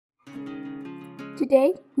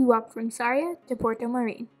Today, we walked from Sarria to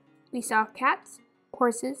Portomarin. We saw cats,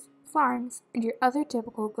 horses, farms, and your other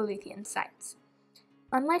typical Galician sights.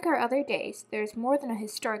 Unlike our other days, there is more than a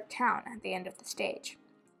historic town at the end of the stage.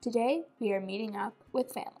 Today, we are meeting up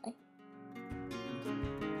with family.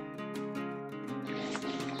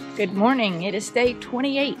 Good morning. It is day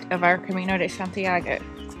 28 of our Camino de Santiago.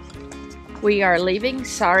 We are leaving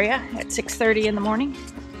Sarria at 6:30 in the morning.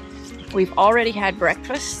 We've already had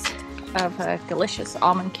breakfast of a delicious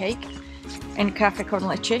almond cake and café con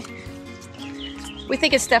leche. We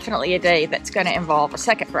think it's definitely a day that's going to involve a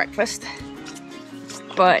second breakfast,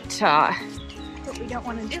 but we don't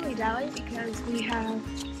want to dilly-dally because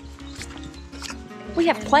we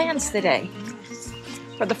have plans today.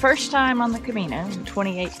 For the first time on the Camino in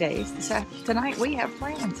 28 days, tonight we have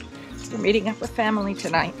plans. We're meeting up with family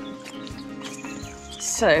tonight.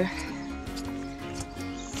 So,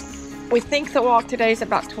 we think the walk today is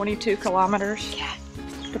about 22 kilometers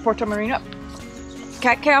to Portomarin.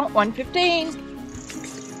 Cat count, 115,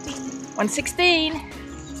 116.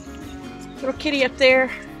 Little kitty up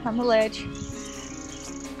there on the ledge.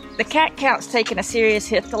 The cat count's taken a serious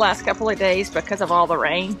hit the last couple of days because of all the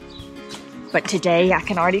rain. But today, I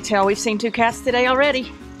can already tell we've seen 2 cats today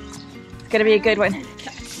already. It's gonna be a good one.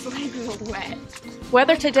 wet.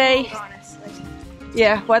 Weather today,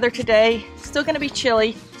 weather today, still gonna be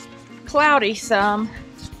chilly. Cloudy some,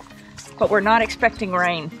 but we're not expecting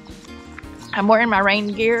rain. I'm wearing my rain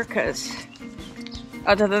gear because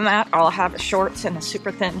other than that, all I have is shorts and a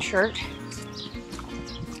super thin shirt.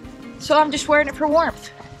 So I'm just wearing it for warmth.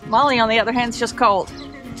 Molly, on the other hand, is just cold.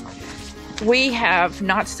 We have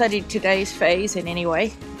not studied today's phase in any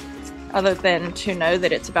way, other than to know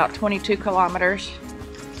that it's about 22 kilometers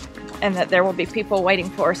and that there will be people waiting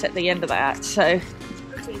for us at the end of that. So,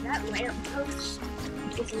 okay, that lamppost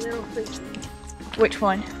is a little freaky. Which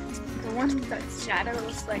one? The one that's shadow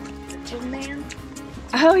looks like the Tin Man.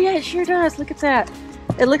 Oh yeah, it sure does. Look at that.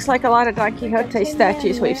 It looks like a lot of Don Quixote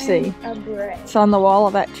statues we've seen. It's on the wall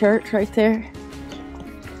of that church right there.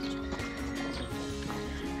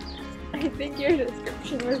 I think your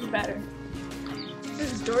description was better.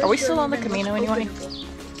 Are we still on the Camino anyway?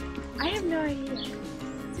 I have no idea.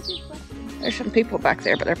 There's some people back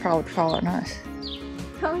there, but they're probably following us.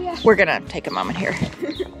 Oh yeah. We're gonna take a moment here.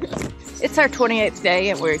 It's our 28th day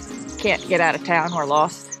and we can't get out of town. We're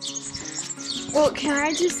lost. Well, can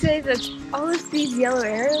I just say that all of these yellow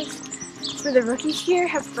arrows for the rookies here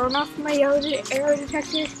have thrown off my yellow arrow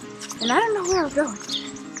detector, and I don't know where I'm going.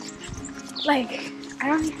 Like,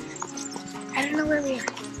 I don't know where we are.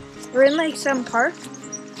 We're in like some park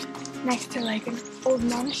next to like an old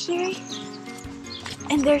monastery,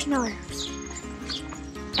 and there's no arrows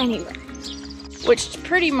anywhere. Which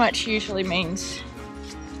pretty much usually means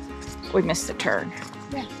we missed a turn.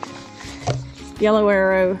 Yeah. Yellow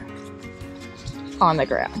arrow on the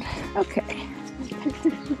ground. Okay.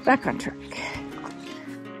 Back on track.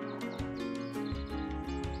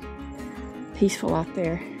 Peaceful out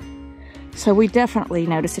there. So we definitely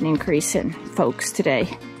notice an increase in folks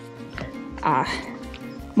today.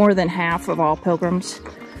 More than half of all pilgrims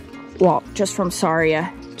walk just from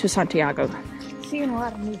Sarria to Santiago. Seeing a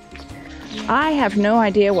lot of movement. I have no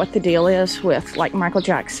idea what the deal is with like Michael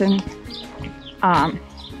Jackson.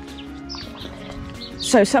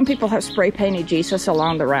 So some people have spray painted Jesus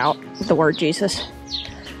along the route, the word Jesus.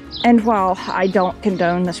 And while I don't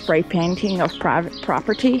condone the spray painting of private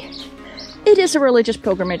property, it is a religious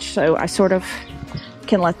pilgrimage, so I sort of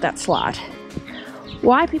can let that slide.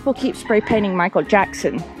 Why people keep spray painting Michael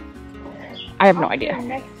Jackson, I have no idea.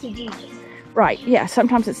 Next to Jesus. Right, yeah,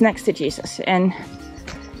 sometimes it's next to Jesus. And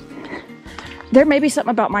there may be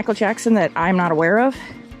something about Michael Jackson that I'm not aware of.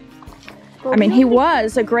 I mean, he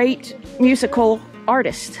was a great musical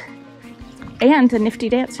artist and a nifty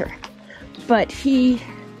dancer. But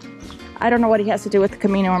I don't know what he has to do with the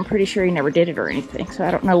Camino. I'm pretty sure he never did it or anything, so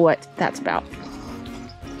I don't know what that's about.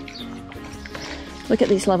 Look at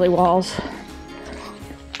these lovely walls.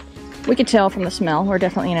 We could tell from the smell. We're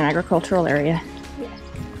definitely in an agricultural area. Yeah.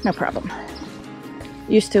 No problem.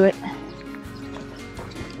 Used to it.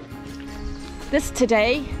 This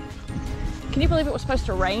today, can you believe it was supposed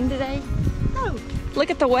to rain today? No. Look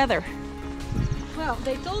at the weather. Well,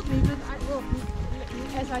 they told me, but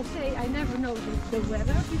as I say, I never know the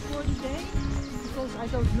weather before the day because I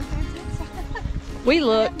don't look at it. We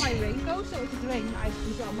looked. I have my raincoat, so if it rains, I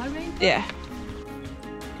put on my raincoat. Yeah.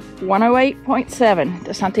 108.7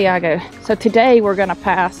 to Santiago. So today we're going to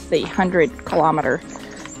pass the 100 kilometer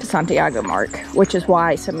to Santiago mark, which is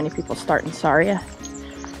why so many people start in Sarria.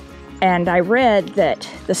 And I read that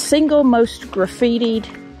the single most graffitied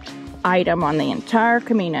item on the entire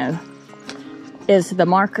Camino is the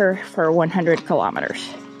marker for 100 kilometers.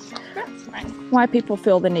 That's nice. Why people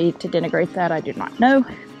feel the need to denigrate that, I do not know.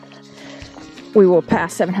 We will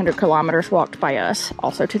pass 700 kilometers walked by us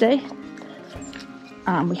also today.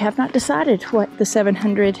 We have not decided what the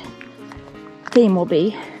 700 theme will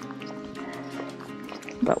be,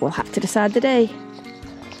 but we'll have to decide today.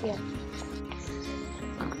 Yeah.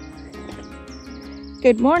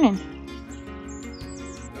 Good morning.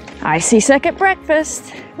 I see second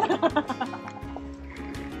breakfast.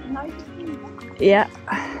 Nice. Yeah.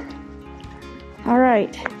 All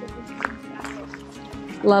right.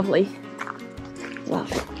 Lovely.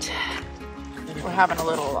 Love it. We're having a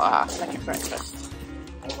little second breakfast.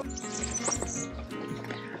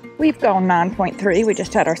 We've gone 9.3. We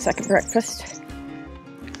just had our second breakfast.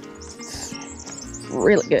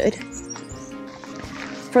 Really good.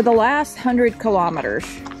 For the last 100 kilometers,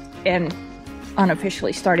 and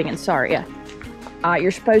unofficially starting in Sarria,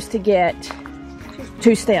 you're supposed to get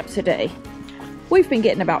 2 stamps a day. We've been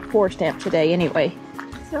getting about 4 stamps a day anyway,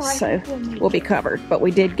 so we'll be covered. But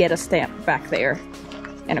we did get a stamp back there,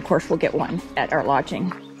 and of course we'll get one at our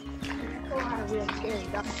lodging.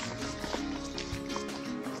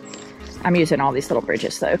 I'm using all these little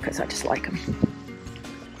bridges though, because I just like them.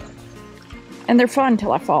 And they're fun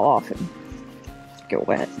till I fall off and get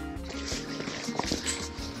wet.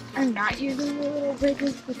 I'm not using the little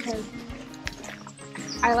bridges because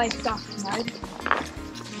I like soft mud.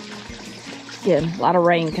 Again, a lot of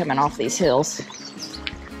rain coming off these hills.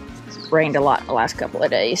 Rained a lot in the last couple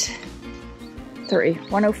of days.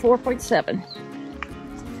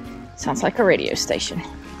 104.7. Sounds like a radio station.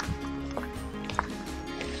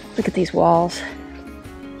 Look at these walls.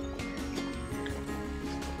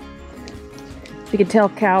 You can tell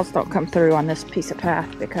cows don't come through on this piece of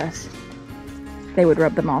path because they would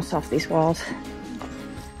rub the moss off these walls.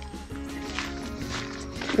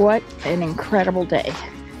 What an incredible day.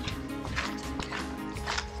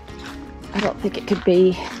 I don't think it could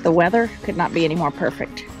be, the weather could not be any more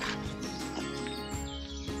perfect.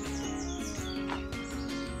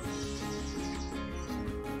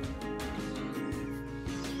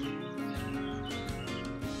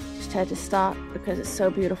 Just had to stop because it's so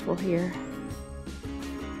beautiful here.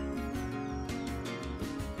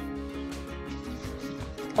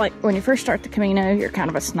 Like when you first start the Camino, you're kind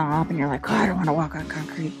of a snob and you're like, oh, I don't want to walk on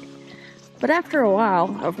concrete. But after a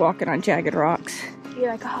while of walking on jagged rocks,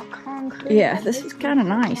 You're like, oh, concrete. yeah, this is kind of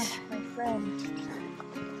nice.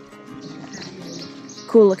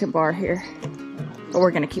 Cool looking bar here, but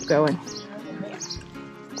we're gonna keep going.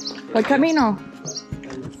 Buen camino.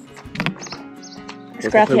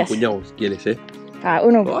 Gracias. Puñado, si quieres, ¿eh?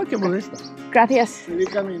 Uno. Oh, qué molesta. Gracias. Feliz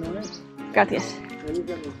camino, ¿eh? Gracias. Feliz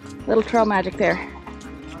camino. Little trail magic there.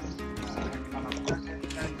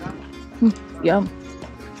 Yum.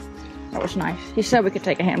 That was nice. He said we could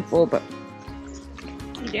take a handful, but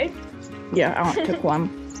You did? yeah, I only took one.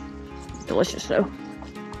 Delicious though.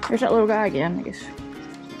 There's that little guy again, I guess.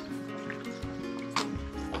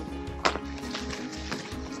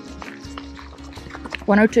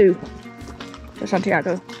 (102) to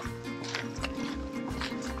Santiago.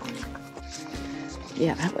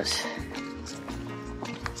 Yeah, that was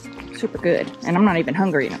super good. And I'm not even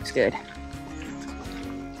hungry and it's good.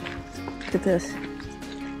 Look at this.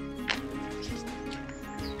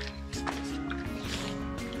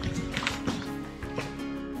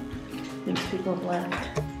 These people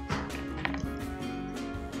left.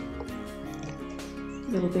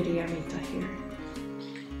 Little bitty ermita here.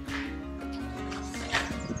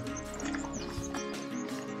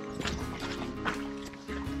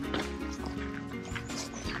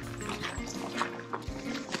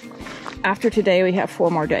 After today, we have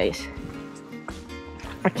 4 more days.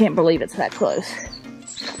 I can't believe it's that close.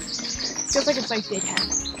 Feels like it's like daytime.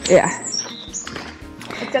 Yeah.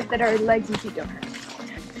 Except that our legs and feet don't hurt.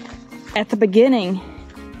 At the beginning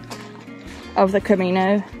of the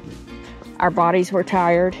Camino, our bodies were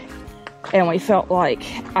tired and we felt like,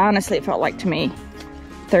 honestly, it felt like to me,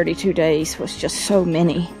 32 days was just so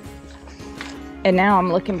many. And now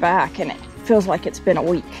I'm looking back and it feels like it's been a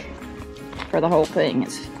week for the whole thing.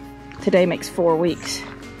 Today makes 4 weeks.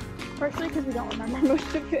 Partially because we don't remember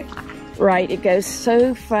most of it. Right, it goes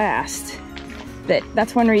so fast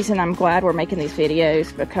that's one reason I'm glad we're making these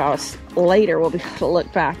videos, because later we'll be able to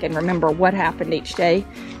look back and remember what happened each day,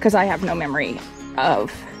 because I have no memory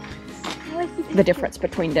of the difference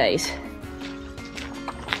between days.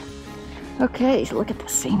 Okay, so look at the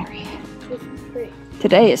scenery. This is great.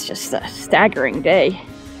 Today is just a staggering day.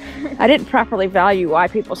 I didn't properly value why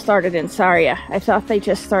people started in Sarria. I thought they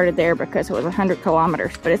just started there because it was 100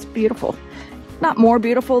 kilometers, but it's beautiful. Not more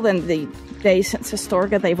beautiful than the days since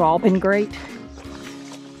Astorga. They've all been great.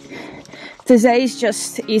 Today's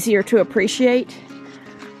just easier to appreciate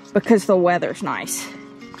because the weather's nice.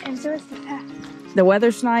 And so is the path. The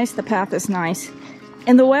weather's nice, the path is nice,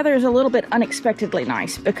 and the weather is a little bit unexpectedly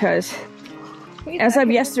nice because as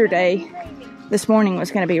of yesterday, this morning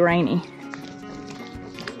was going to be rainy.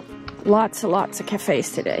 Lots and lots of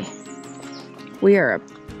cafes today. We are a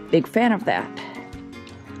big fan of that.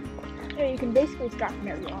 Yeah, you can basically stop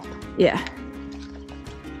whenever you want. Yeah.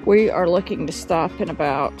 We are looking to stop in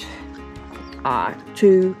about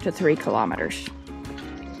 2 to 3 kilometers.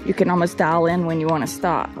 You can almost dial in when you want to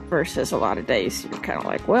stop versus a lot of days you're kind of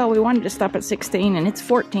like, well, we wanted to stop at 16 and it's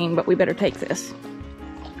 14, but we better take this.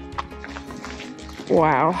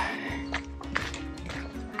 Wow.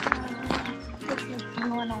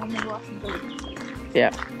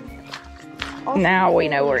 Yeah. Also, now we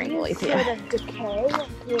know we're in these Galicia. sort of decay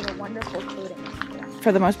and create a wonderful coating.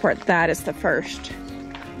 For the most part, that is the first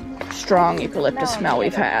strong eucalyptus smell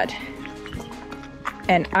we've had.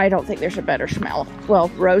 And I don't think there's a better smell. Well,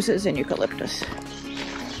 roses and eucalyptus.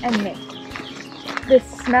 And mint. The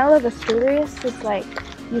smell of Asturias is like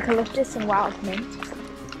eucalyptus and wild mint.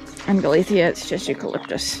 In Galicia, it's just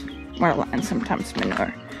eucalyptus. Well, and sometimes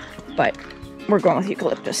manure. But we're going with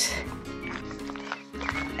eucalyptus.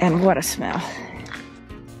 And what a smell.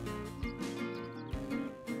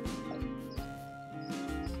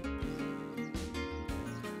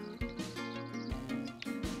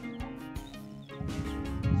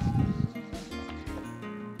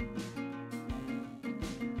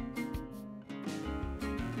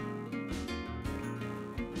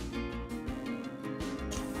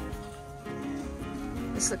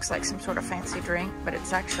 This looks like some sort of fancy drink, but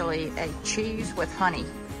it's actually a cheese with honey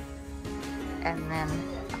and then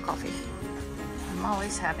a coffee. I'm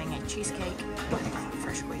always having a cheesecake with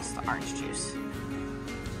fresh squeezed orange juice.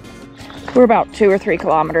 We're about 2 or 3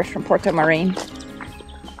 kilometers from Portomarin.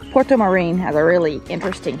 Portomarin has a really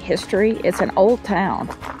interesting history. It's an old town,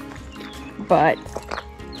 but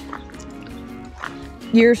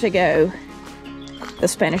years ago, the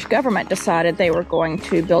Spanish government decided they were going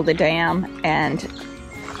to build a dam and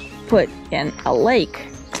put in a lake,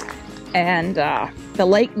 and the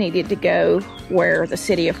lake needed to go where the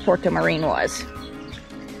city of Portomarin was.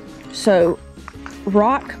 So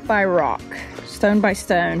rock by rock, stone by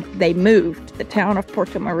stone, they moved the town of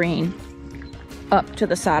Portomarin up to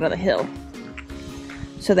the side of the hill.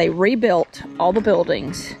 So they rebuilt all the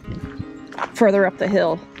buildings further up the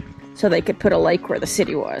hill so they could put a lake where the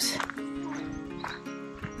city was.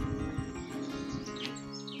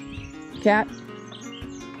 Cat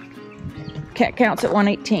counts at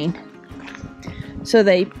 118. So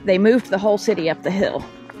they moved the whole city up the hill.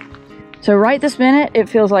 So right this minute, it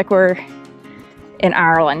feels like we're in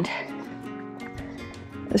Ireland.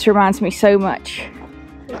 This reminds me so much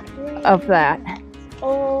of that.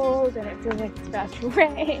 Oh, then it feels like it's about to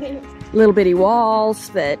rain. Little bitty walls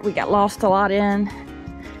that we got lost a lot in,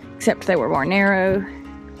 except they were more narrow.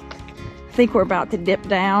 I think we're about to dip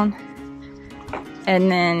down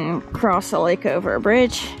and then cross a lake over a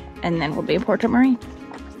bridge, and then we'll be in Portomarin.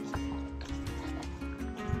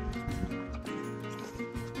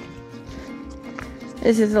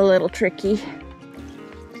 This is a little tricky.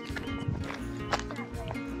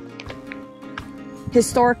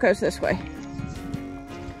 Historic goes this way.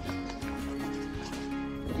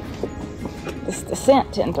 This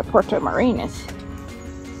descent into Portomarin is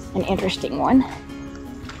an interesting one.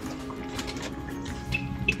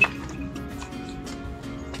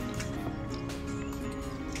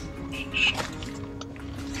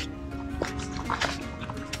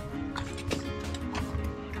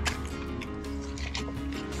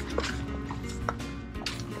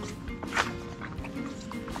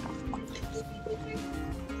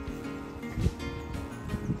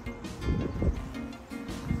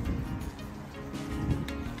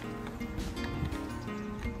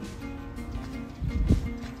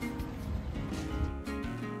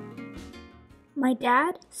 My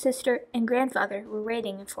dad, sister, and grandfather were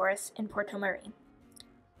waiting for us in Portomarin.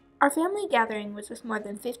 Our family gathering was with more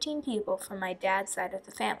than 15 people from my dad's side of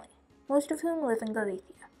the family, most of whom live in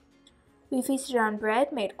Galicia. We feasted on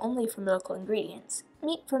bread made only from local ingredients,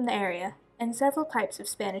 meat from the area, and several types of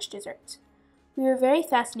Spanish desserts. We were very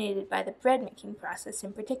fascinated by the bread-making process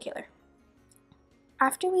in particular.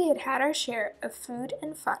 After we had had our share of food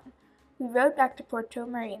and fun, we rode back to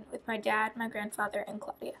Portomarin with my dad, my grandfather, and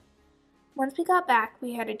Claudia. Once we got back,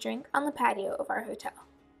 we had a drink on the patio of our hotel.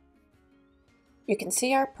 You can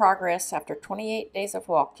see our progress after 28 days of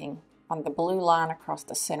walking on the blue line across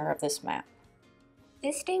the center of this map.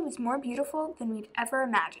 This day was more beautiful than we'd ever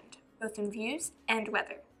imagined, both in views and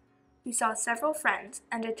weather. We saw several friends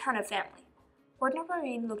and a ton of family.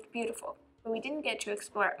 Portomarin looked beautiful, but we didn't get to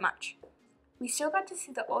explore it much. We still got to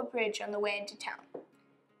see the old bridge on the way into town.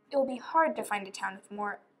 It will be hard to find a town with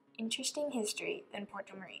more interesting history than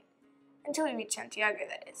Portomarin, until we reach Santiago,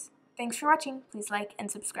 that is. Thanks for watching. Please like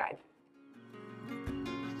and subscribe.